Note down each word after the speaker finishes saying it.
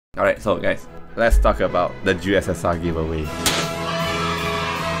Alright, so guys, let's talk about the GSSR giveaway.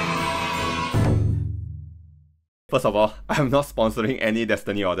 First of all, I'm not sponsoring any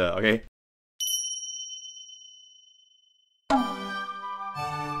Destiny order, okay?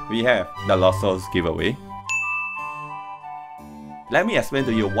 We have the Lost Souls giveaway. Let me explain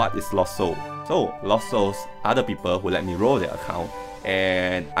to you what is Lost Soul. So, Lost Souls are the people who let me roll their account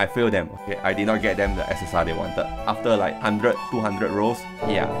and I failed them, okay? I did not get them the SSR they wanted. After like 100, 200 rolls,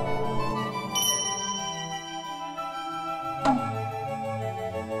 yeah.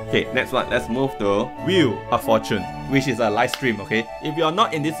 Okay, next one, let's move to Wheel of Fortune, which is a live stream, okay? If you're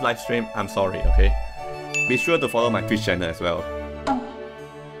not in this live stream, I'm sorry, okay? Be sure to follow my Twitch channel as well.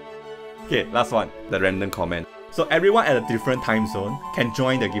 Okay, last one, the random comment. So everyone at a different time zone can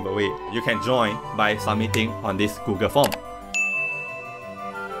join the giveaway. You can join by submitting on this Google form.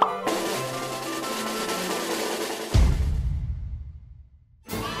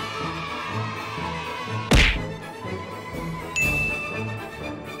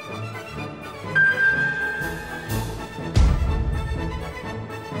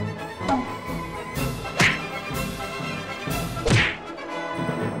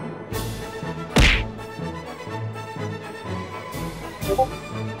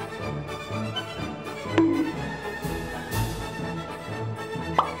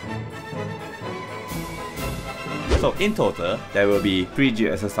 So in total, there will be 3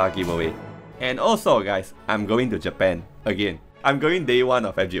 GSSR giveaway. And also guys, I'm going to Japan again. I'm going day 1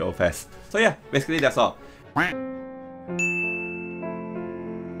 of FGO Fest. So yeah, basically that's all.